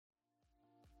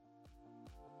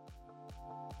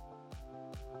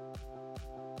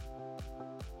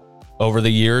Over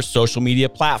the years, social media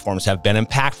platforms have been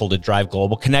impactful to drive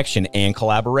global connection and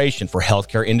collaboration for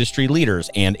healthcare industry leaders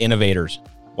and innovators.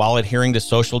 While adhering to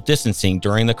social distancing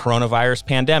during the coronavirus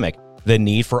pandemic, the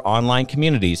need for online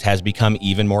communities has become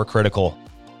even more critical.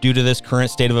 Due to this current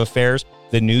state of affairs,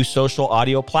 the new social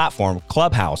audio platform,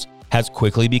 Clubhouse, has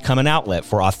quickly become an outlet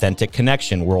for authentic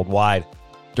connection worldwide.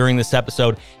 During this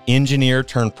episode, engineer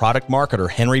turned product marketer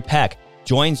Henry Peck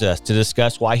joins us to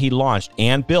discuss why he launched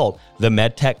and built the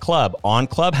MedTech Club on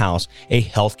Clubhouse, a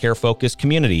healthcare-focused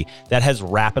community that has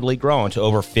rapidly grown to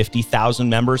over 50,000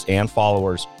 members and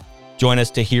followers. Join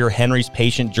us to hear Henry's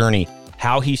patient journey,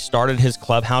 how he started his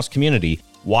Clubhouse community,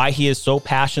 why he is so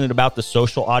passionate about the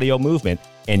social audio movement,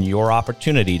 and your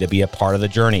opportunity to be a part of the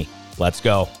journey. Let's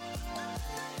go.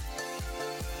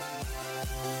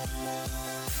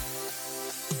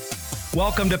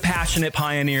 Welcome to Passionate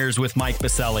Pioneers with Mike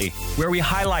Biselli, where we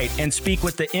highlight and speak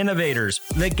with the innovators,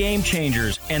 the game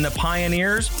changers, and the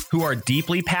pioneers who are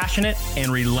deeply passionate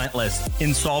and relentless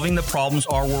in solving the problems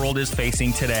our world is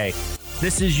facing today.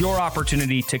 This is your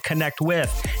opportunity to connect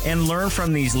with and learn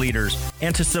from these leaders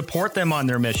and to support them on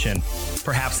their mission.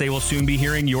 Perhaps they will soon be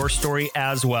hearing your story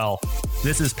as well.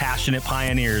 This is Passionate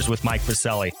Pioneers with Mike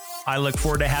Biselli. I look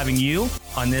forward to having you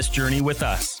on this journey with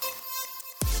us.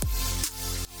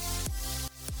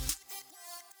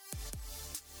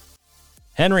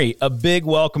 Henry, a big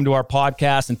welcome to our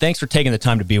podcast, and thanks for taking the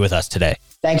time to be with us today.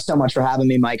 Thanks so much for having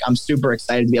me, Mike. I'm super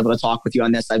excited to be able to talk with you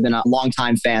on this. I've been a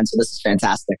longtime fan, so this is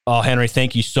fantastic. Oh, Henry,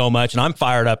 thank you so much. And I'm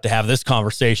fired up to have this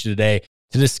conversation today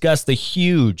to discuss the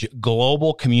huge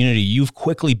global community you've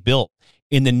quickly built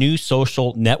in the new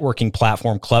social networking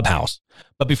platform, Clubhouse.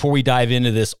 But before we dive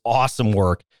into this awesome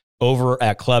work over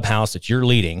at Clubhouse that you're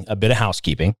leading, a bit of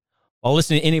housekeeping. While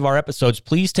listening to any of our episodes,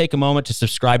 please take a moment to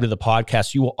subscribe to the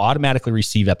podcast. You will automatically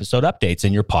receive episode updates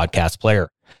in your podcast player.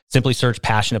 Simply search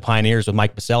Passionate Pioneers with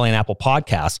Mike Biselli on Apple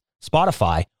Podcasts,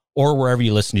 Spotify, or wherever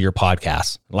you listen to your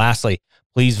podcasts. Lastly,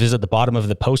 please visit the bottom of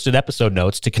the posted episode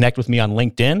notes to connect with me on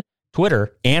LinkedIn,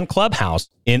 Twitter, and Clubhouse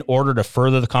in order to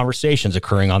further the conversations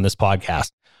occurring on this podcast.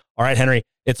 All right, Henry,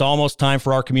 it's almost time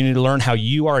for our community to learn how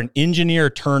you are an engineer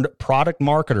turned product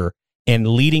marketer and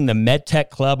leading the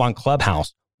MedTech Club on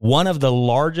Clubhouse, one of the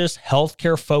largest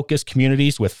healthcare-focused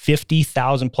communities with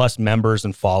 50,000 plus members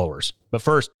and followers. But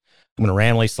first, I'm going to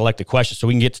randomly select a question so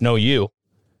we can get to know you.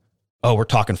 Oh, we're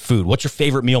talking food. What's your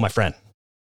favorite meal, my friend?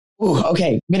 Ooh,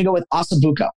 okay. I'm going to go with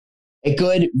ossobuco. A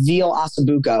good veal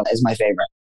ossobuco is my favorite.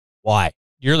 Why?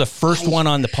 You're the first one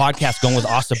on the podcast going with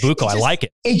ossobuco. I like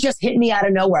it. It just hit me out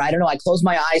of nowhere. I don't know. I closed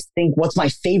my eyes, think, what's my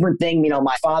favorite thing? You know,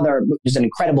 my father was an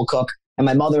incredible cook, and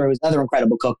my mother, who was another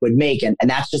incredible cook, would make. And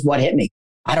that's just what hit me.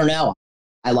 I don't know.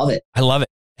 I love it. I love it.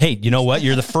 Hey, you know what?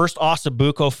 You're the first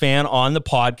ossobuco fan on the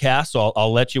podcast, so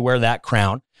I'll let you wear that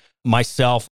crown.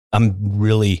 Myself, I'm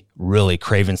really, really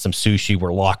craving some sushi.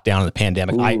 We're locked down in the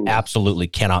pandemic. Ooh. I absolutely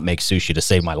cannot make sushi to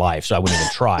save my life, so I wouldn't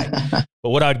even try. But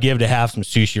what I'd give to have some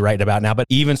sushi right about now, but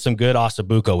even some good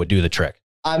ossobuco would do the trick.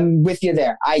 I'm with you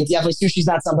there. Sushi's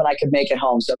not something I could make at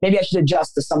home. So maybe I should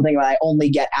adjust to something that I only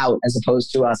get out as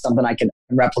opposed to something I can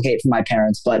replicate from my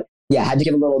parents. But yeah, I had to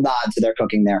give a little nod to their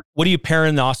cooking there. What are you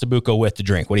pairing the ossobuco with to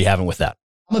drink? What are you having with that?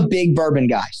 I'm a big bourbon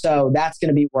guy, so that's going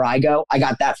to be where I go. I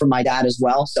got that from my dad as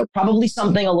well. So probably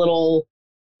something a little,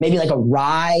 maybe like a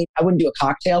rye. I wouldn't do a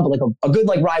cocktail, but like a good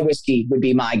like rye whiskey would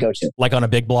be my go-to. Like on a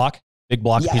big block? Big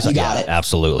block? Yeah, you got it.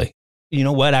 Absolutely. You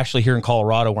know what? Actually, here in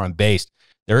Colorado, where I'm based,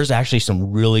 there's actually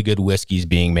some really good whiskeys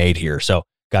being made here. So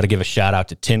got to give a shout out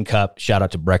to Tin Cup, shout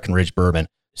out to Breckenridge Bourbon.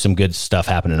 Some good stuff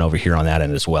happening over here on that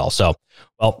end as well. So,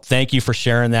 well, thank you for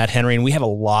sharing that, Henry. And we have a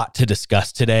lot to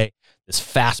discuss today. This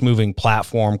fast-moving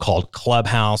platform called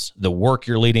Clubhouse, the work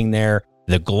you're leading there,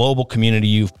 the global community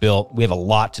you've built. We have a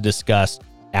lot to discuss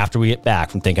after we get back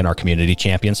from thanking our community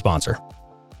champion sponsor.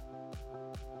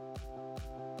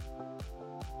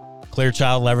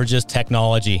 Clearchild leverages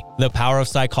technology, the power of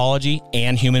psychology,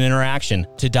 and human interaction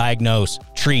to diagnose,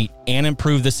 treat, and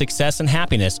improve the success and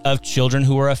happiness of children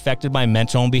who are affected by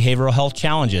mental and behavioral health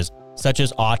challenges, such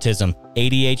as autism,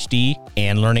 ADHD,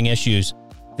 and learning issues.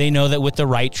 They know that with the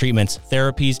right treatments,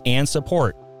 therapies, and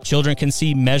support, children can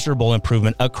see measurable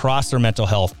improvement across their mental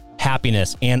health,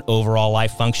 happiness, and overall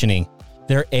life functioning.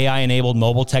 Their AI-enabled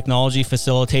mobile technology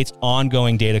facilitates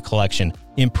ongoing data collection,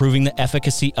 improving the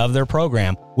efficacy of their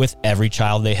program with every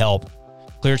child they help.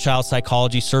 Clearchild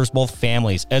Psychology serves both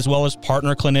families as well as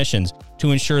partner clinicians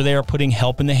to ensure they are putting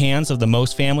help in the hands of the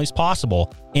most families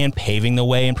possible and paving the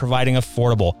way in providing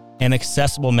affordable and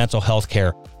accessible mental health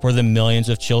care for the millions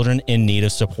of children in need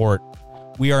of support.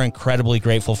 We are incredibly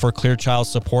grateful for Clearchild's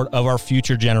support of our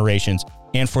future generations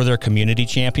and for their community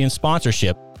champion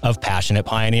sponsorship of Passionate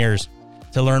Pioneers.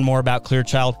 To learn more about Clear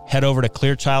Child, head over to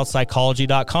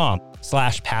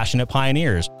clearchildpsychology.com/passionate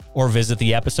pioneers or visit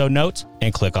the episode notes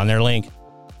and click on their link.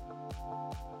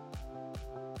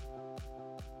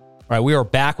 All right, we are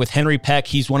back with Henry Peck.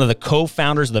 He's one of the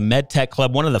co-founders of the MedTech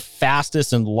Club, one of the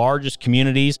fastest and largest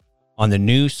communities on the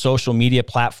new social media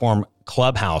platform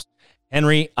Clubhouse.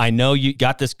 Henry, I know you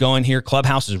got this going here.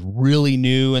 Clubhouse is really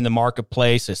new in the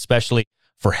marketplace, especially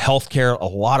for healthcare. A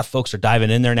lot of folks are diving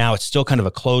in there now. It's still kind of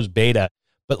a closed beta,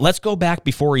 but let's go back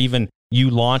before even you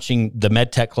launching the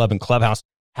MedTech Club and Clubhouse.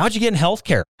 How'd you get in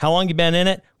healthcare? How long you been in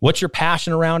it? What's your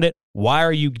passion around it? Why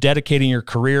are you dedicating your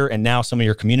career and now some of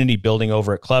your community building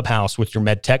over at Clubhouse with your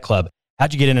MedTech Club?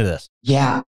 How'd you get into this?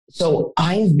 Yeah. So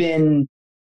I've been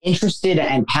interested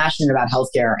and passionate about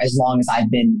healthcare as long as I've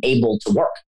been able to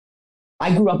work.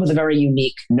 I grew up with a very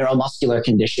unique neuromuscular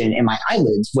condition in my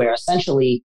eyelids where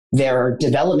essentially their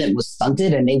development was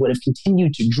stunted and they would have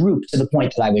continued to droop to the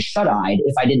point that I was shut-eyed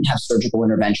if I didn't have surgical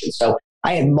intervention. So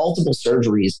I had multiple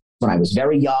surgeries when I was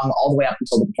very young, all the way up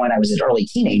until the point I was an early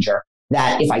teenager,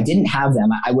 that if I didn't have them,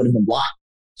 I would have been blind.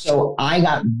 So I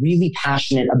got really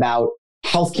passionate about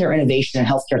healthcare innovation and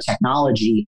healthcare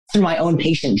technology through my own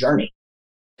patient journey.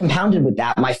 Compounded with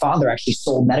that, my father actually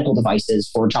sold medical devices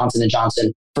for Johnson &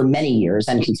 Johnson for many years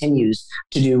and continues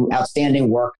to do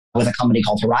outstanding work with a company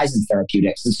called Horizon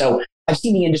Therapeutics. And so I've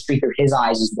seen the industry through his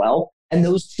eyes as well. And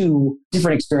those two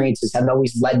different experiences have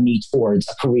always led me towards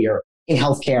a career in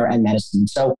healthcare and medicine.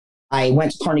 So I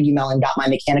went to Carnegie Mellon, got my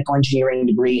mechanical engineering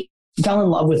degree, fell in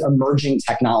love with emerging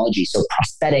technology. So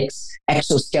prosthetics,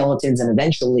 exoskeletons, and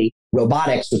eventually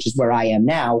robotics, which is where I am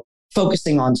now,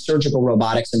 focusing on surgical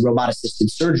robotics and robot-assisted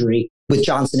surgery with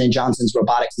Johnson & Johnson's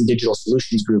Robotics and Digital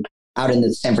Solutions Group out in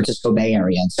the San Francisco Bay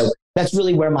Area. And so that's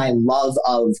really where my love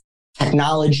of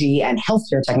technology and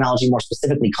healthcare technology more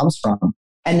specifically comes from.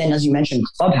 And then, as you mentioned,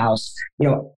 Clubhouse,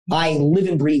 I live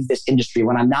and breathe this industry.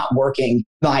 When I'm not working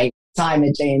my time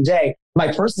at J&J,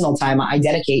 my personal time I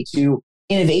dedicate to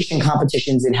innovation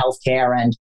competitions in healthcare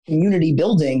and community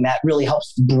building that really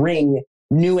helps bring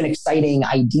new and exciting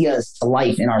ideas to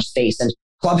life in our space. And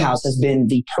Clubhouse has been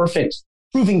the perfect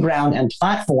proving ground and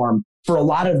platform for a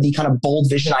lot of the kind of bold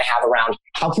vision I have around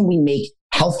how can we make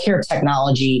healthcare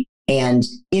technology and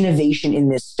innovation in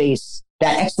this space,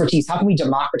 that expertise, how can we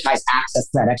democratize access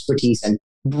to that expertise and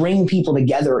bring people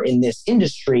together in this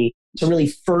industry to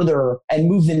really further and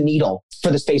move the needle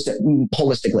for the space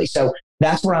holistically. So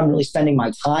that's where I'm really spending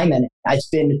my time. And it's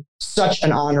been such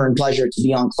an honor and pleasure to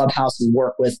be on Clubhouse and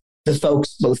work with the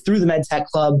folks both through the MedTech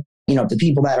Club, the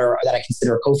people that I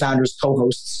consider co-founders,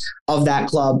 co-hosts of that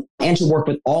club, and to work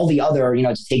with all the other,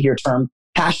 to take your term,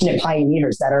 passionate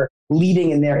pioneers that are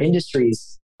leading in their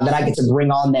industries that I get to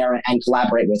bring on there and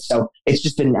collaborate with. So it's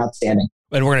just been outstanding.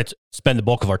 And we're going to spend the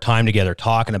bulk of our time together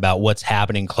talking about what's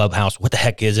happening in Clubhouse. What the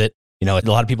heck is it? A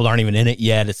lot of people aren't even in it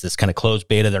yet. It's this kind of closed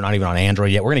beta. They're not even on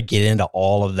Android yet. We're going to get into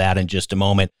all of that in just a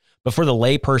moment. But for the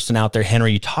layperson out there,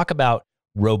 Henry, you talk about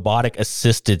robotic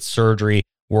assisted surgery,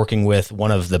 working with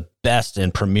one of the best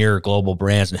and premier global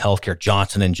brands in healthcare,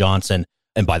 Johnson & Johnson.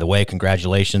 And by the way,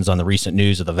 congratulations on the recent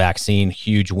news of the vaccine.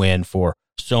 Huge win for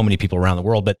so many people around the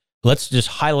world. But let's just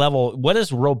high level, what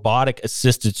does robotic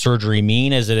assisted surgery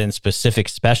mean? Is it in specific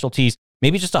specialties?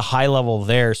 Maybe just a high level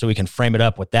there so we can frame it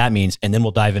up what that means, and then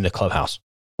we'll dive into Clubhouse.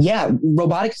 Yeah,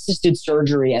 robotic assisted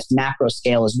surgery at macro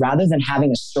scale is rather than having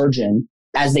a surgeon,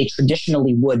 as they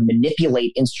traditionally would,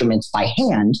 manipulate instruments by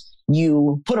hand,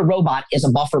 you put a robot as a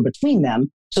buffer between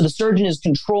them. So the surgeon is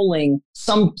controlling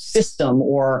some system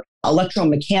or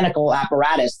electromechanical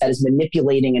apparatus that is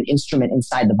manipulating an instrument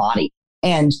inside the body.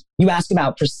 And you ask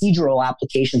about procedural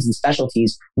applications and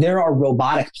specialties. There are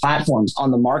robotic platforms on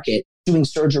the market doing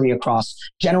surgery across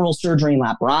general surgery and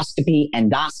laparoscopy,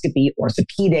 endoscopy,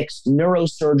 orthopedics,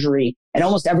 neurosurgery, and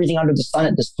almost everything under the sun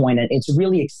at this point. And it's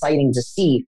really exciting to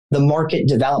see the market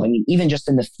developing. Even just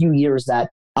in the few years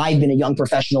that I've been a young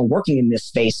professional working in this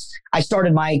space, I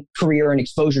started my career and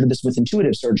exposure to this with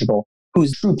Intuitive Surgical,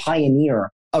 who's a true pioneer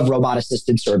of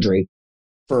robot-assisted surgery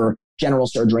for general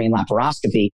surgery and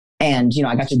laparoscopy. And,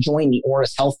 I got to join the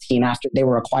Auris Health team after they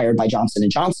were acquired by Johnson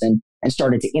 & Johnson and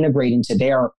started to integrate into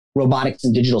their robotics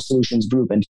and digital solutions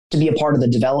group. And to be a part of the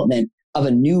development of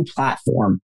a new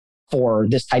platform for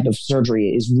this type of surgery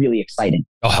is really exciting.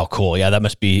 Oh, how cool. Yeah, that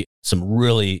must be some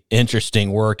really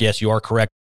interesting work. Yes, you are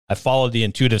correct. I followed the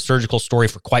Intuitive Surgical story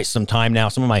for quite some time now.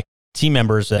 Some of my team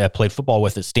members that I played football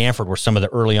with at Stanford were some of the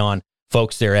early on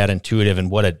folks there at Intuitive,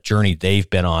 and what a journey they've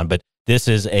been on. But this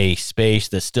is a space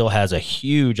that still has a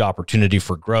huge opportunity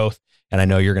for growth. And I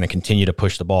know you're going to continue to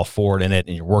push the ball forward in it.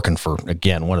 And you're working for,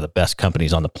 again, one of the best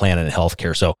companies on the planet in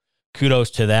healthcare. So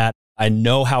kudos to that. I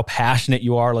know how passionate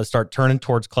you are. Let's start turning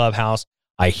towards Clubhouse.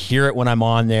 I hear it when I'm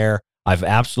on there. I've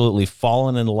absolutely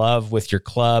fallen in love with your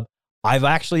club. I've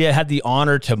actually had the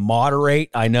honor to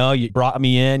moderate. I know you brought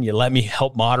me in, you let me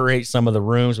help moderate some of the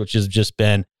rooms, which has just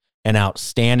been an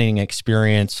outstanding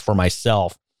experience for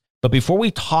myself. But before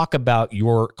we talk about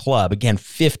your club, again,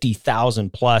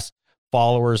 50,000 plus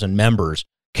followers and members,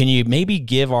 can you maybe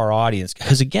give our audience,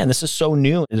 because again, this is so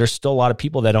new, there's still a lot of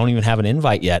people that don't even have an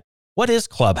invite yet. What is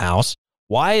Clubhouse?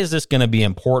 Why is this going to be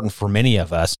important for many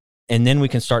of us? And then we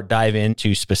can start dive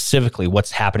into specifically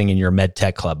what's happening in your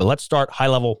MedTech club. But let's start high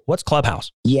level. What's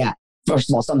Clubhouse? Yeah. First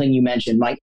of all, something you mentioned,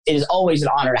 Mike, it is always an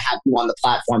honor to have you on the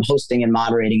platform, hosting and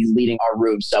moderating and leading our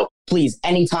room. So please,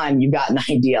 anytime you've got an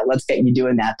idea, let's get you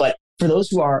doing that. But for those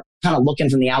who are kind of looking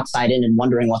from the outside in and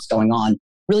wondering what's going on,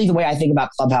 really the way I think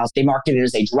about Clubhouse, they market it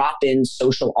as a drop-in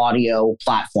social audio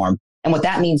platform. And what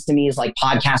that means to me is like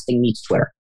podcasting meets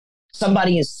Twitter.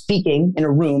 Somebody is speaking in a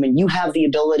room and you have the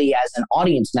ability as an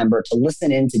audience member to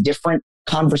listen into different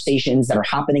conversations that are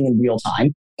happening in real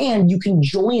time. And you can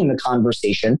join the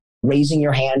conversation, raising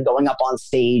your hand, going up on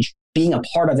stage, being a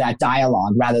part of that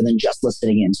dialogue rather than just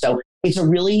listening in. So it's a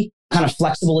really kind of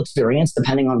flexible experience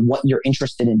depending on what you're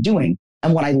interested in doing.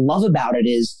 And what I love about it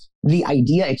is the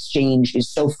idea exchange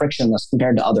is so frictionless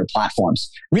compared to other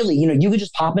platforms. Really, you could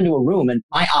just pop into a room, and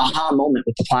my aha moment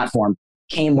with the platform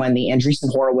came when the Andreessen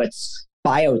Horowitz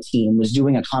bio team was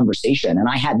doing a conversation, and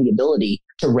I had the ability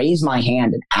to raise my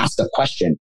hand and ask a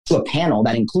question to a panel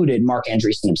that included Marc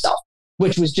Andreessen himself,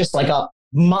 which was just like a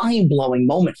mind-blowing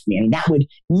moment for me. I mean, that would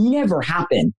never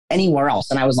happen anywhere else.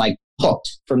 And I was like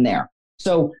hooked from there.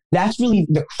 So that's really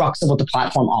the crux of what the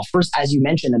platform offers. As you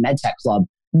mentioned, the MedTech Club,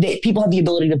 people have the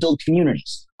ability to build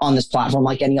communities on this platform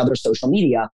like any other social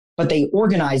media, but they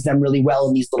organize them really well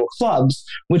in these little clubs,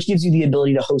 which gives you the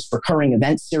ability to host recurring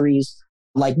event series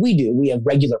like we do. We have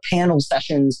regular panel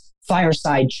sessions,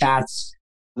 fireside chats,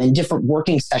 and different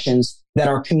working sessions that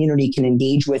our community can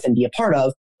engage with and be a part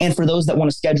of. And for those that want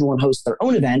to schedule and host their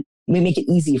own event, we make it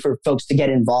easy for folks to get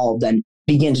involved and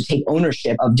begin to take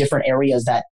ownership of different areas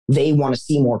that they want to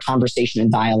see more conversation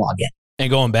and dialogue in. And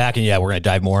going back, and yeah, we're going to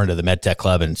dive more into the MedTech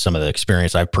Club and some of the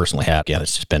experience I personally have. Again,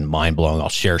 it's just been mind blowing. I'll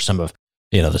share some of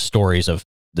the stories of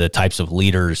the types of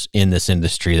leaders in this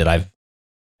industry that I've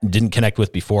didn't connect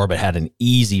with before, but had an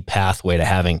easy pathway to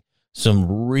having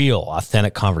some real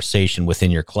authentic conversation within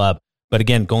your club. But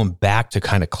again, going back to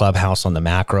kind of Clubhouse on the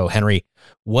macro, Henry,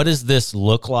 what does this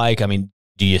look like? I mean,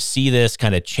 do you see this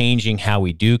kind of changing how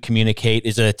we do communicate?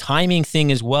 Is it a timing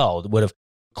thing as well? Would have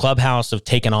Clubhouse have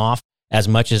taken off as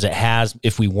much as it has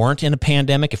if we weren't in a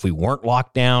pandemic, if we weren't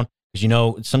locked down?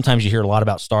 Because, sometimes you hear a lot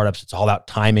about startups. It's all about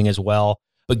timing as well.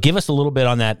 But give us a little bit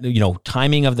on that,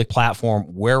 timing of the platform,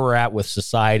 where we're at with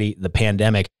society, the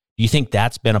pandemic. Do you think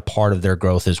that's been a part of their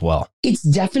growth as well? It's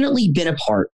definitely been a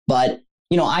part, but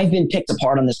I've been picked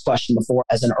apart on this question before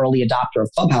as an early adopter of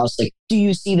Clubhouse. Like, do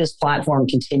you see this platform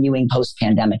continuing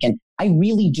post-pandemic? And I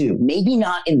really do. Maybe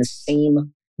not in the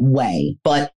same way,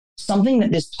 but something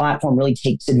that this platform really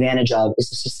takes advantage of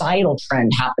is a societal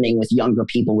trend happening with younger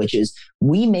people, which is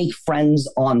we make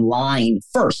friends online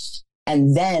first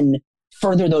and then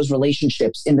further those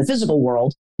relationships in the physical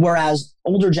world, whereas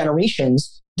older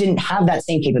generations didn't have that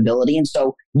same capability. And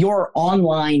so your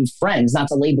online friends, not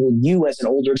to label you as an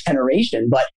older generation,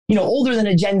 but older than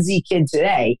a Gen Z kid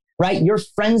today, right? Your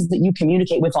friends that you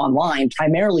communicate with online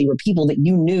primarily were people that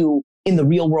you knew in the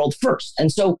real world first.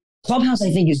 And so Clubhouse,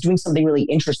 I think, is doing something really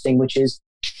interesting, which is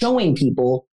showing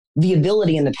people the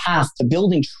ability and the path to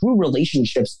building true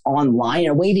relationships online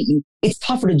in a way that it's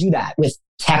tougher to do that with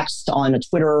text on a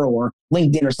Twitter or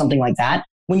LinkedIn or something like that.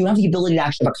 When you have the ability to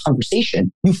actually have a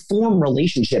conversation, you form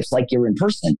relationships like you're in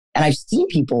person. And I've seen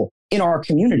people in our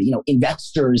community,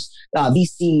 investors,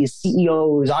 VCs,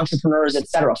 CEOs, entrepreneurs, et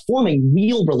cetera, forming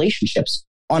real relationships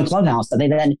on Clubhouse that they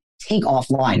then take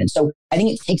offline. And so I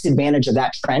think it takes advantage of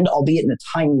that trend, albeit in a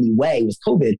timely way with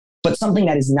COVID, but something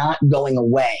that is not going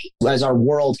away as our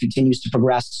world continues to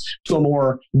progress to a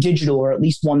more digital, or at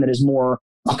least one that is more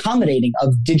accommodating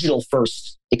of digital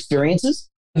first experiences.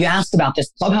 You asked about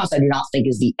this. Clubhouse, I do not think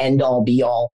is the end all be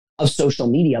all of social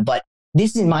media, but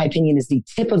this, in my opinion, is the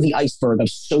tip of the iceberg of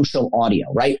social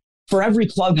audio, right? For every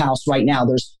Clubhouse right now,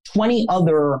 there's 20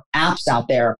 other apps out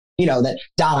there, that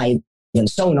dive and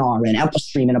Sonar and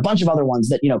Epistream and a bunch of other ones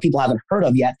that, people haven't heard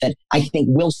of yet that I think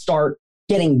will start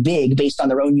getting big based on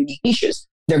their own unique niches.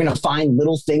 They're going to find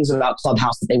little things about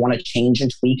Clubhouse that they want to change and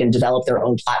tweak and develop their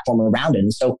own platform around it.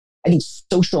 And so I think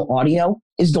social audio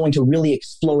is going to really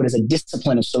explode as a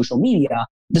discipline of social media,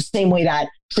 the same way that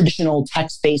traditional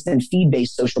text-based and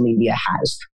feed-based social media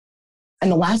has.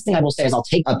 And the last thing I will say is I'll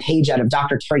take a page out of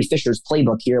Dr. Terry Fisher's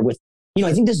playbook here with,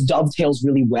 I think this dovetails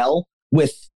really well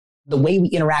with the way we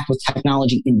interact with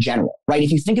technology in general, right?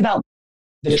 If you think about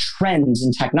the trends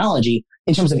in technology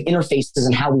in terms of interfaces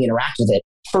and how we interact with it,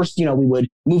 first, we would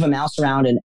move a mouse around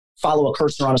and follow a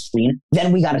cursor on a screen.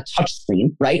 Then we got a touch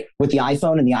screen, right? With the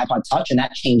iPhone and the iPod Touch, and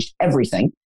that changed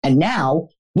everything. And now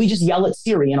we just yell at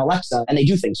Siri and Alexa and they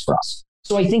do things for us.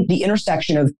 So I think the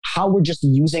intersection of how we're just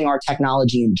using our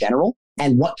technology in general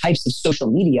and what types of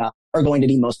social media are going to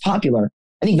be most popular,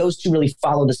 I think those two really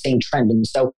follow the same trend. And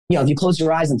so, if you close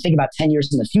your eyes and think about 10 years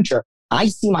in the future, I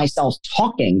see myself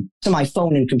talking to my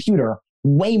phone and computer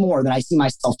way more than I see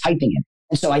myself typing it.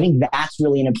 And so I think that's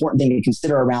really an important thing to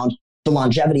consider around the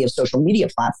longevity of social media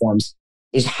platforms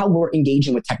is how we're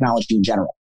engaging with technology in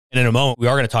general. And in a moment, we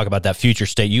are going to talk about that future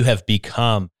state. You have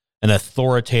become an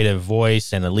authoritative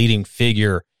voice and a leading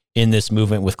figure in this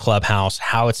movement with Clubhouse,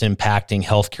 how it's impacting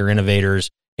healthcare innovators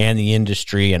and the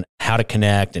industry, and how to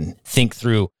connect and think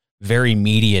through very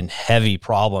meaty and heavy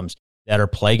problems that are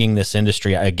plaguing this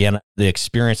industry. Again, the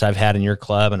experience I've had in your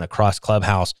club and across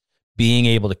Clubhouse, being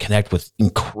able to connect with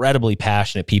incredibly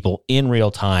passionate people in real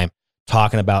time,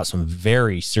 talking about some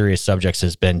very serious subjects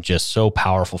has been just so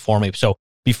powerful for me. So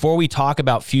before we talk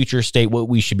about future state, what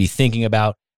we should be thinking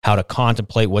about, how to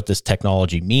contemplate what this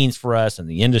technology means for us and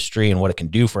the industry and what it can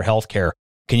do for healthcare,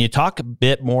 can you talk a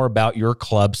bit more about your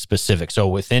club specific? So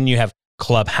within you have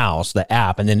Clubhouse, the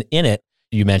app, and then in it,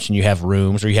 you mentioned you have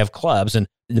rooms or you have clubs, and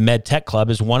the MedTech Club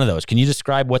is one of those. Can you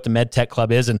describe what the MedTech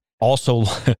Club is? And also,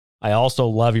 I also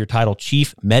love your title,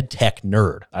 Chief MedTech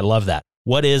Nerd. I love that.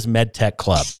 What is MedTech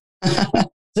Club?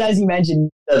 So as you mentioned,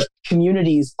 the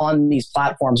communities on these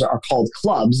platforms are called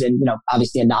clubs, and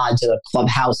obviously a nod to the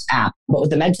Clubhouse app. But what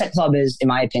the MedTech Club is, in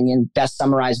my opinion, best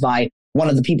summarized by one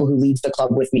of the people who leads the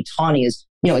club with me, Tawny, is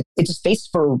it's a space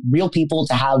for real people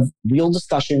to have real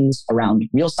discussions around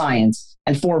real science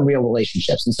and form real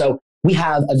relationships. And so we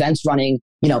have events running,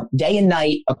 day and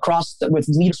night with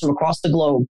leaders from across the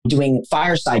globe doing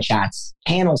fireside chats,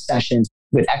 panel sessions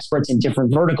with experts in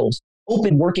different verticals,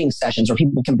 open working sessions where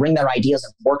people can bring their ideas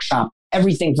and workshop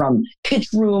everything from pitch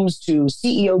rooms to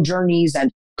CEO journeys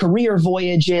and career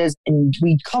voyages. And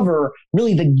we cover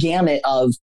really the gamut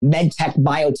of medtech,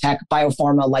 biotech,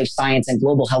 biopharma, life science, and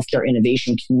global healthcare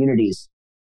innovation communities.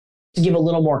 To give a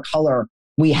little more color,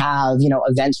 we have,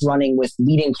 events running with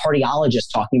leading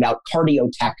cardiologists talking about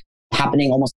cardiotech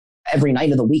happening almost every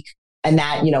night of the week. And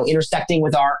that, intersecting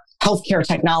with our healthcare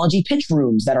technology pitch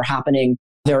rooms that are happening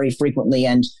very frequently,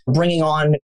 and bringing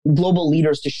on global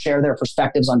leaders to share their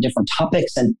perspectives on different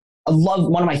topics. And I love,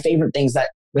 one of my favorite things that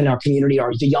in our community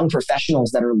are the young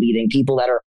professionals that are leading, people that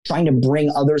are trying to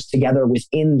bring others together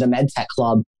within the MedTech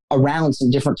Club around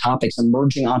some different topics,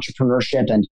 emerging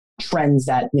entrepreneurship and trends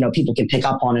that, people can pick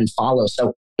up on and follow.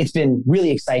 So it's been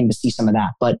really exciting to see some of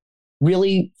that. But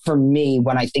really, for me,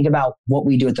 when I think about what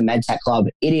we do at the MedTech Club,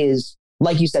 it is,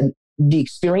 like you said, the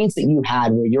experience that you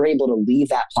had where you're able to leave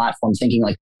that platform thinking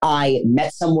like, I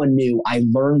met someone new, I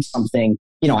learned something,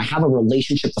 I have a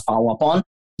relationship to follow up on.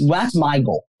 That's my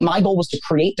goal. My goal was to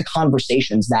create the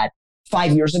conversations that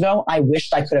 5 years ago, I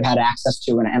wished I could have had access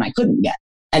to and I couldn't get.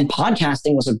 And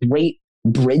podcasting was a great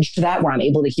bridge to that, where I'm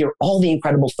able to hear all the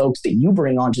incredible folks that you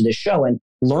bring onto this show and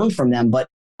learn from them. But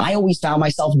I always found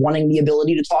myself wanting the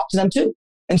ability to talk to them too.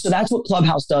 And so that's what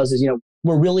Clubhouse does is,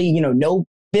 we're really, no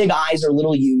big I's or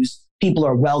little U's. People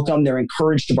are welcome. They're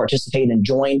encouraged to participate and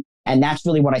join. And that's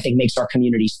really what I think makes our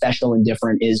community special and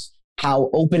different, is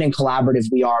how open and collaborative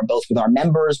we are, both with our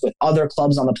members, with other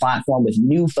clubs on the platform, with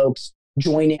new folks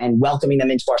joining and welcoming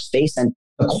them into our space, and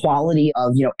the quality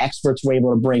of, experts we're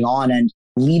able to bring on and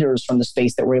leaders from the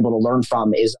space that we're able to learn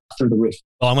from is through the roof.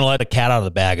 Well, I'm going to let the cat out of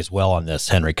the bag as well on this,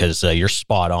 Henry, because you're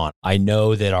spot on. I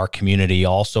know that our community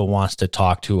also wants to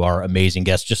talk to our amazing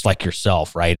guests, just like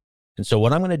yourself, right? And so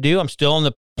what I'm going to do, I'm still in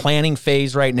the planning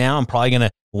phase right now. I'm probably going to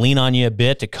lean on you a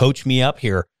bit to coach me up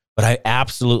here, but I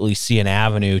absolutely see an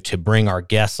avenue to bring our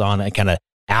guests on and kind of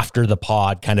after the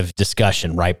pod kind of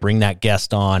discussion, right? Bring that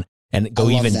guest on and go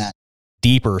even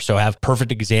deeper. So I have a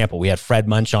perfect example. We had Fred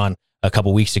Munch on a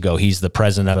couple of weeks ago. He's the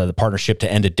president of the Partnership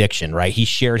to End Addiction, right? He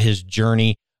shared his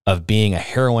journey of being a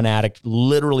heroin addict,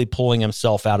 literally pulling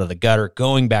himself out of the gutter,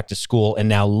 going back to school, and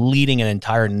now leading an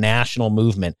entire national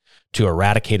movement to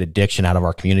eradicate addiction out of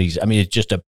our communities. I mean, it's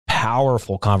just a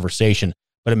powerful conversation.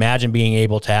 But imagine being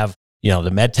able to have, the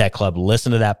MedTech Club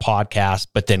listen to that podcast,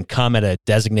 but then come at a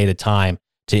designated time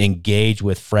to engage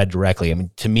with Fred directly. I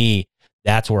mean, to me,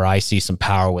 that's where I see some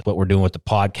power with what we're doing with the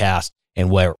podcast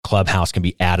and where Clubhouse can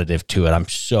be additive to it. I'm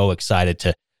so excited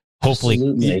to hopefully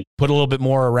put a little bit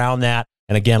more around that.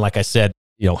 And again, like I said,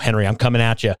 Henry, I'm coming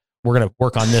at you we're going to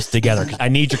work on this together because I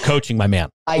need your coaching, my man.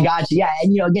 I got you. Yeah.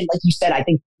 And, again, like you said, I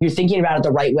think you're thinking about it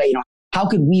the right way. How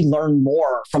could we learn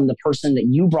more from the person that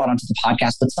you brought onto the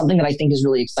podcast? But something that I think is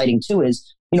really exciting too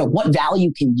is, what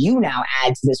value can you now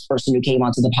add to this person who came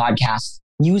onto the podcast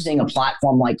using a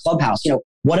platform like Clubhouse?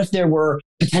 What if there were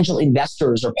potential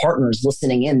investors or partners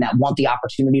listening in that want the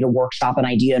opportunity to workshop an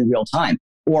idea in real time,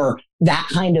 or that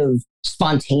kind of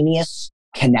spontaneous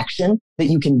connection that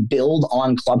you can build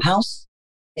on Clubhouse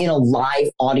in a live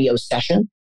audio session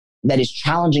that is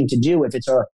challenging to do if it's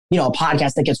a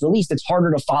podcast that gets released. It's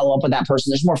harder to follow up with that person.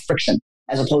 There's more friction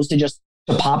as opposed to just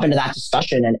to pop into that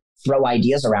discussion and throw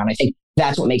ideas around. I think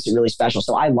that's what makes it really special.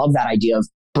 So I love that idea of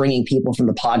bringing people from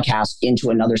the podcast into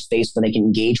another space where they can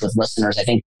engage with listeners. I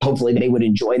think hopefully they would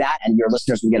enjoy that and your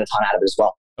listeners would get a ton out of it as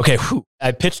well. Okay.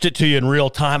 I pitched it to you in real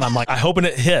time. I'm like, I hope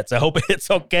it hits. I hope it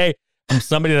hits okay. From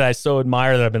somebody that I so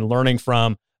admire, that I've been learning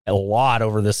from a lot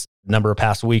over this number of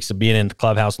past weeks of being in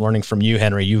Clubhouse, learning from you,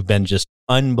 Henry. You've been just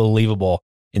unbelievable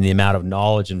in the amount of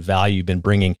knowledge and value you've been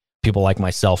bringing people like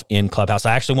myself in Clubhouse.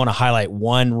 I actually want to highlight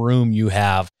one room you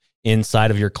have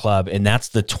inside of your club, and that's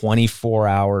the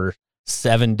 24-hour,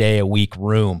 7-day-a-week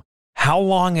room. How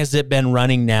long has it been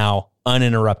running now,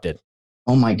 uninterrupted?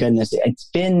 Oh my goodness. It's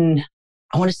been,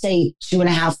 I want to say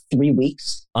 2.5, 3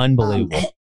 weeks.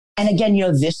 Unbelievable. And again,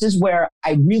 this is where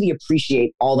I really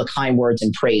appreciate all the kind words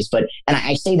and praise. And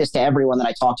I say this to everyone that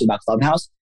I talk to about Clubhouse.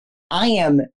 I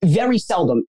am very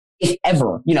seldom, if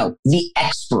ever, the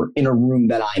expert in a room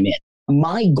that I'm in.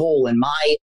 My goal and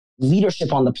my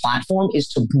leadership on the platform is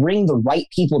to bring the right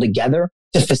people together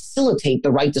to facilitate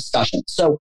the right discussion.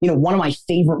 So, one of my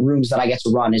favorite rooms that I get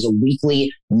to run is a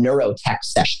weekly neurotech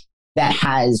session that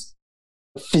has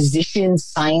physicians,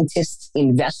 scientists,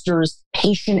 investors,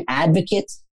 patient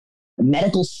advocates,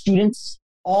 medical students,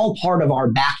 all part of our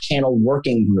back channel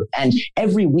working group. And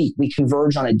every week we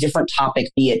converge on a different topic,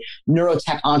 be it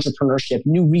neurotech entrepreneurship,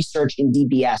 new research in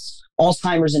DBS,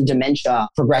 Alzheimer's and dementia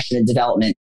progression and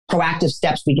development, proactive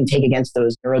steps we can take against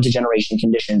those neurodegeneration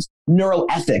conditions,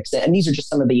 neuroethics. And these are just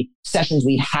some of the sessions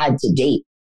we've had to date.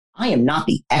 I am not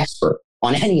the expert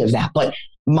on any of that, but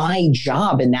my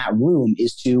job in that room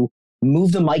is to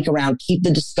move the mic around, keep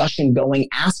the discussion going,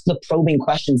 ask the probing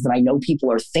questions that I know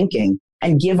people are thinking,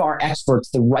 and give our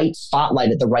experts the right spotlight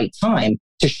at the right time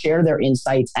to share their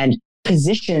insights and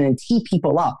position and tee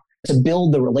people up to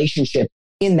build the relationship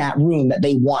in that room that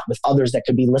they want with others that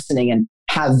could be listening and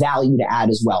have value to add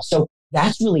as well. So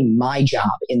that's really my job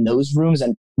in those rooms.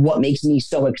 And what makes me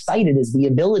so excited is the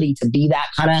ability to be that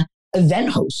kind of event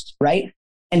host, right?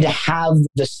 And to have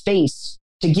the space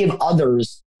to give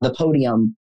others the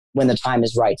podium when the time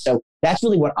is right. So that's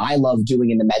really what I love doing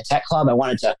in the MedTech Club. I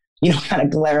wanted to, kind of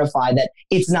clarify that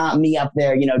it's not me up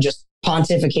there, just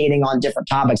pontificating on different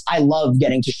topics. I love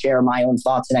getting to share my own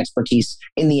thoughts and expertise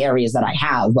in the areas that I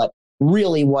have. But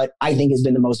really what I think has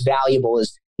been the most valuable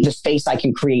is the space I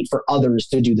can create for others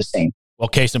to do the same. Well,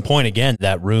 case in point, again,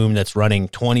 that room that's running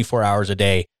 24 hours a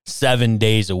day, 7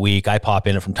 days a week. I pop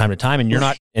in it from time to time, and you're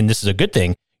not, and this is a good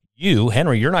thing. You,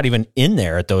 Henry, you're not even in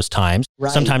there at those times.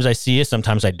 Right. Sometimes I see you,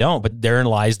 sometimes I don't, but therein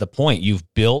lies the point. You've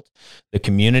built the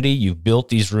community, you've built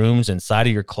these rooms inside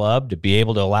of your club to be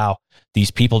able to allow these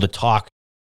people to talk.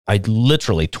 I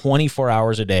literally 24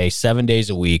 hours a day, 7 days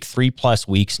a week, 3+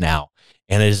 weeks now.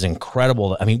 And it is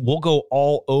incredible. I mean, we'll go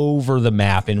all over the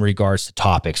map in regards to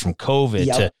topics from COVID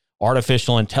to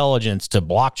artificial intelligence to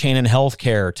blockchain and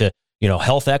healthcare to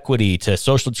health equity to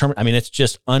social determinant. I mean, it's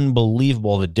just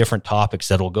unbelievable the different topics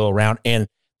that will go around and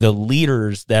the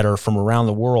leaders that are from around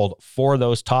the world for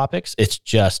those topics. It's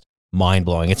just mind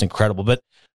blowing. It's incredible. But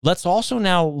let's also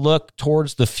now look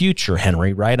towards the future,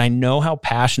 Henry, right? I know how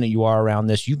passionate you are around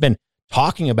this. You've been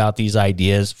talking about these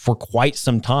ideas for quite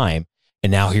some time.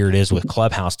 And now here it is with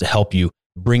Clubhouse to help you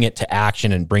bring it to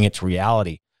action and bring it to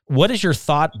reality. What has your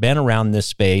thought been around this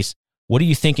space? What are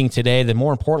you thinking today? Then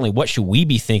more importantly, what should we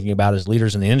be thinking about as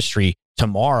leaders in the industry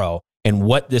tomorrow and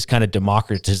what this kind of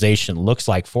democratization looks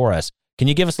like for us? Can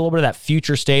you give us a little bit of that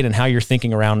future state and how you're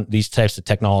thinking around these types of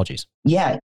technologies?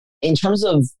 Yeah. In terms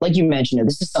of, like you mentioned,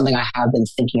 this is something I have been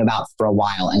thinking about for a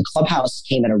while, and Clubhouse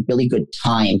came at a really good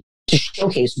time to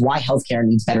showcase why healthcare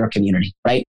needs better community,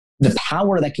 right? The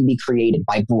power that can be created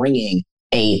by bringing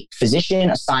a physician,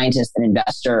 a scientist, an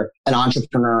investor, an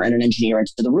entrepreneur, and an engineer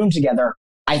into the room together,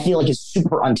 I feel like is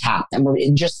super untapped. And we're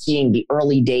just seeing the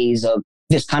early days of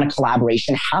this kind of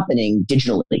collaboration happening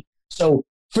digitally. So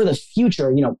for the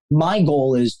future, my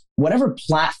goal is whatever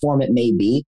platform it may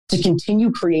be to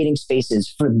continue creating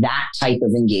spaces for that type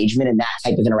of engagement and that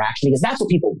type of interaction, because that's what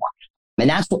people want. And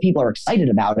that's what people are excited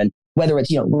about. And whether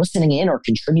it's, listening in or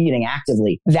contributing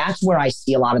actively, that's where I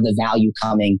see a lot of the value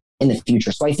coming in the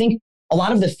future. So I think a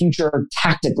lot of the future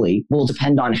tactically will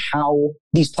depend on how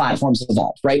these platforms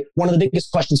evolve, right? One of the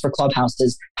biggest questions for Clubhouse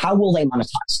is how will they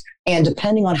monetize? And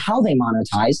depending on how they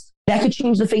monetize, that could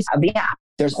change the face of the app.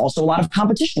 There's also a lot of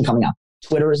competition coming up.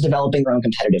 Twitter is developing their own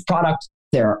competitive product.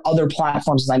 There are other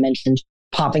platforms, as I mentioned,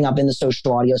 popping up in the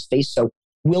social audio space. So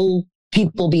will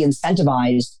people be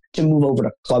incentivized to move over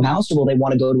to Clubhouse, or will they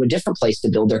want to go to a different place to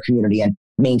build their community and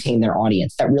maintain their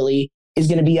audience? That really is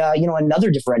going to be another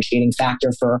differentiating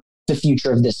factor for the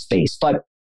future of this space. But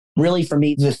really, for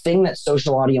me, the thing that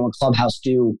social audio and Clubhouse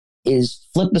do is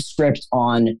flip the script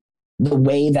on the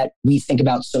way that we think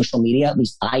about social media, at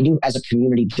least I do as a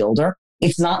community builder.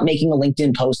 It's not making a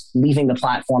LinkedIn post, leaving the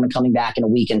platform and coming back in a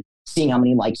week and seeing how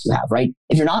many likes you have, right?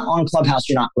 If you're not on Clubhouse,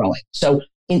 you're not growing. So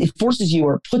it forces you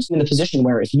or puts you in a position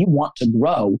where if you want to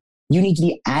grow, you need to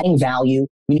be adding value,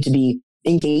 you need to be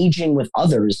engaging with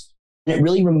others. And it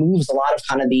really removes a lot of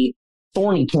kind of the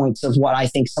thorny points of what I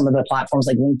think some of the platforms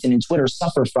like LinkedIn and Twitter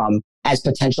suffer from as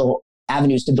potential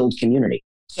avenues to build community.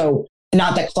 So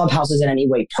not that Clubhouse is in any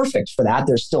way perfect for that.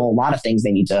 There's still a lot of things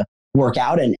they need to work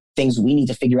out and things we need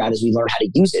to figure out as we learn how to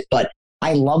use it. But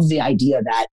I love the idea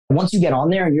that once you get on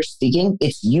there and you're speaking,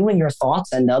 it's you and your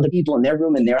thoughts and the other people in their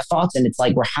room and their thoughts. And it's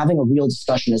like we're having a real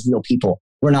discussion as real people.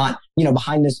 We're not,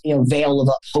 behind this, veil of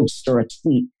a post or a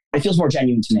tweet. It feels more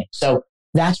genuine to me. So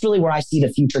that's really where I see the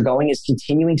future going, is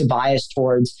continuing to bias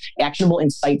towards actionable,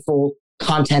 insightful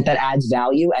content that adds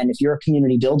value. And if you're a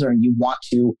community builder and you want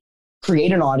to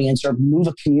create an audience or move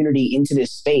a community into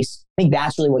this space, I think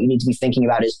that's really what you need to be thinking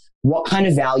about is what kind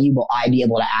of value will I be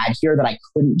able to add here that I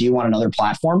couldn't do on another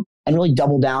platform, and really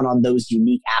double down on those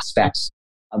unique aspects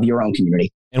of your own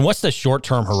community. And what's the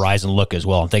short-term horizon look as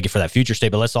well? And thank you for that future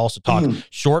state, but let's also talk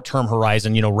short-term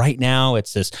horizon. Right now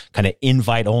it's this kind of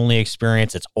invite-only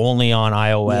experience. It's only on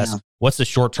iOS. Yeah. What's the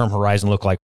short-term horizon look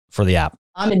like for the app?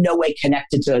 I'm in no way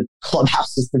connected to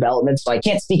Clubhouse's development, so I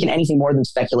can't speak in anything more than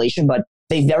speculation, but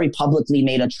they very publicly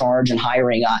made a charge in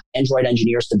hiring Android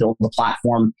engineers to build the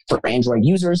platform for Android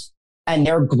users, and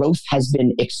their growth has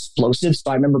been explosive.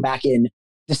 So I remember back in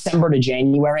December to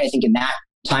January, I think in that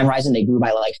time horizon, they grew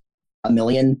by like 1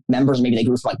 million members. Maybe they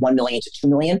grew from like 1 million to 2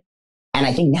 million. And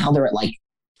I think now they're at like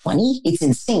 20. It's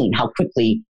insane how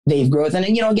quickly they've grown. And,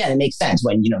 again, it makes sense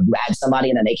when, you add somebody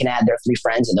and then they can add their 3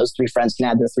 friends and those 3 friends can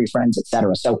add their 3 friends, et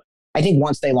cetera. So I think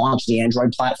once they launch the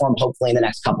Android platform, hopefully in the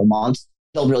next couple months,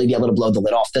 they'll really be able to blow the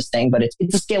lid off this thing. But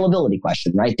it's a scalability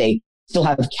question, right? They still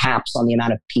have caps on the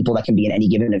amount of people that can be in any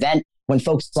given event. When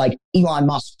folks like Elon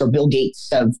Musk or Bill Gates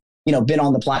have been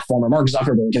on the platform, or Mark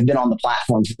Zuckerberg have been on the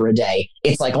platform for a day,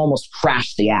 it's like almost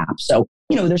crashed the app. So,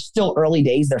 there's still early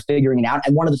days. They're figuring it out.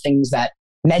 And one of the things that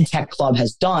MedTech Club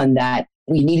has done that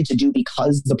we needed to do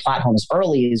because the platform is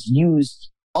early is use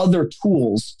other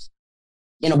tools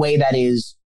in a way that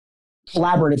is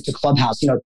collaborative to Clubhouse.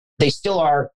 They still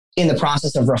are in the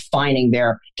process of refining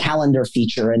their calendar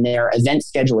feature and their event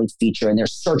scheduling feature and their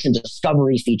search and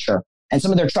discovery feature and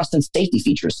some of their trust and safety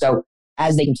features. So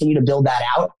as they continue to build that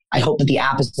out, I hope that the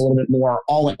app is a little bit more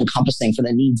all-encompassing for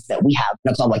the needs that we have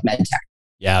in a club like MedTech.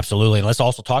 Yeah, absolutely. And let's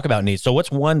also talk about needs. So what's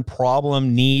one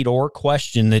problem, need, or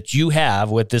question that you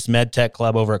have with this MedTech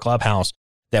Club over at Clubhouse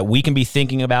that we can be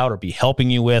thinking about or be helping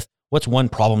you with? What's one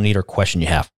problem, need, or question you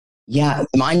have? Yeah,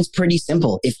 mine's pretty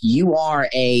simple. If you are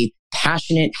a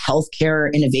passionate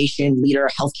healthcare innovation leader,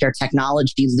 healthcare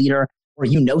technology leader, or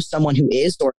someone who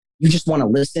is, or you just want to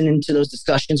listen into those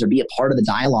discussions or be a part of the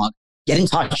dialogue, get in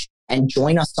touch and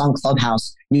join us on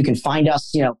Clubhouse. You can find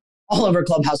us, all over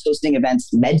Clubhouse hosting events.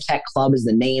 MedTech Club is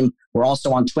the name. We're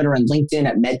also on Twitter and LinkedIn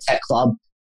at MedTech Club.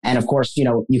 And of course,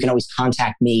 you can always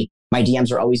contact me. My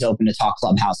DMs are always open to talk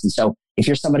Clubhouse. And so if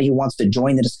you're somebody who wants to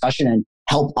join the discussion and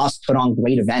help us put on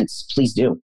great events, please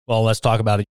do. Well, let's talk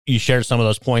about it. You shared some of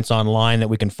those points online that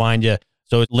we can find you.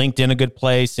 So LinkedIn, a good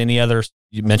place. Any other,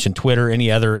 you mentioned Twitter, any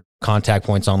other contact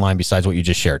points online besides what you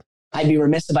just shared? I'd be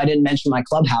remiss if I didn't mention my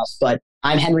Clubhouse, but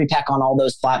I'm Henry Peck on all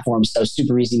those platforms. So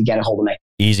super easy to get a hold of me.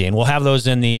 Easy. And we'll have those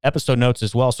in the episode notes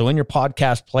as well. So in your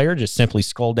podcast player, just simply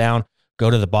scroll down, go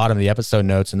to the bottom of the episode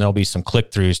notes, and there'll be some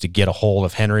click-throughs to get a hold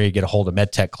of Henry, get a hold of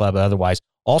MedTech Club. Otherwise,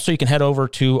 also you can head over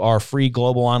to our free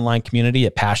global online community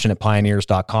at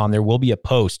passionatepioneers.com. There will be a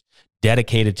post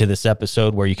dedicated to this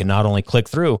episode where you can not only click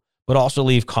through, but also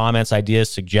leave comments,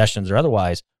 ideas, suggestions, or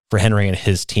otherwise for Henry and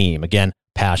his team. Again,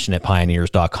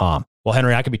 passionatepioneers.com. Well,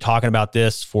 Henry, I could be talking about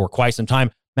this for quite some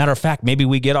time. Matter of fact, maybe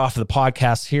we get off of the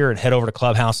podcast here and head over to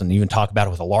Clubhouse and even talk about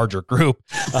it with a larger group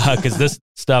because this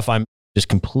stuff, I'm just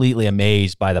completely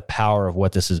amazed by the power of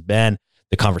what this has been,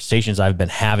 the conversations I've been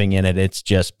having in it. It's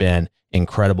just been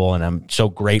incredible. And I'm so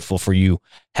grateful for you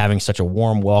having such a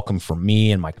warm welcome for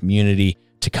me and my community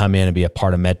to come in and be a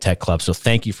part of MedTech Club. So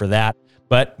thank you for that.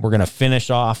 But we're going to finish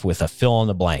off with a fill in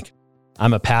the blank.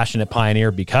 I'm a passionate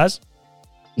pioneer because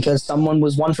someone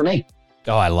was one for me.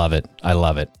 Oh, I love it. I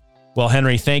love it. Well,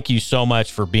 Henry, thank you so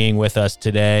much for being with us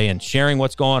today and sharing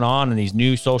what's going on in these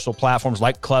new social platforms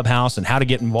like Clubhouse and how to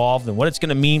get involved and what it's going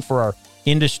to mean for our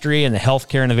industry and the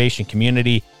healthcare innovation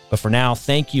community. But for now,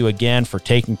 thank you again for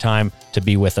taking time to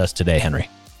be with us today, Henry.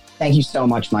 Thank you so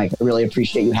much, Mike. I really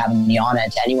appreciate you having me on.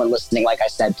 And to anyone listening, like I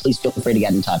said, please feel free to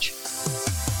get in touch.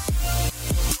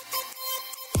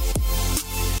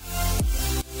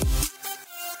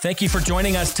 Thank you for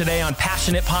joining us today on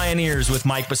Passionate Pioneers with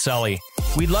Mike Biselli.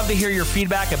 We'd love to hear your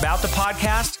feedback about the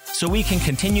podcast so we can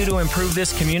continue to improve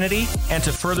this community and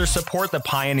to further support the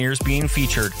pioneers being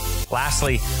featured.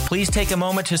 Lastly, please take a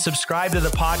moment to subscribe to the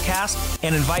podcast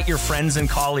and invite your friends and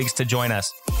colleagues to join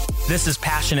us. This is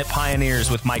Passionate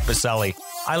Pioneers with Mike Biselli.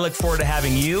 I look forward to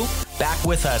having you back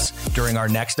with us during our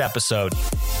next episode.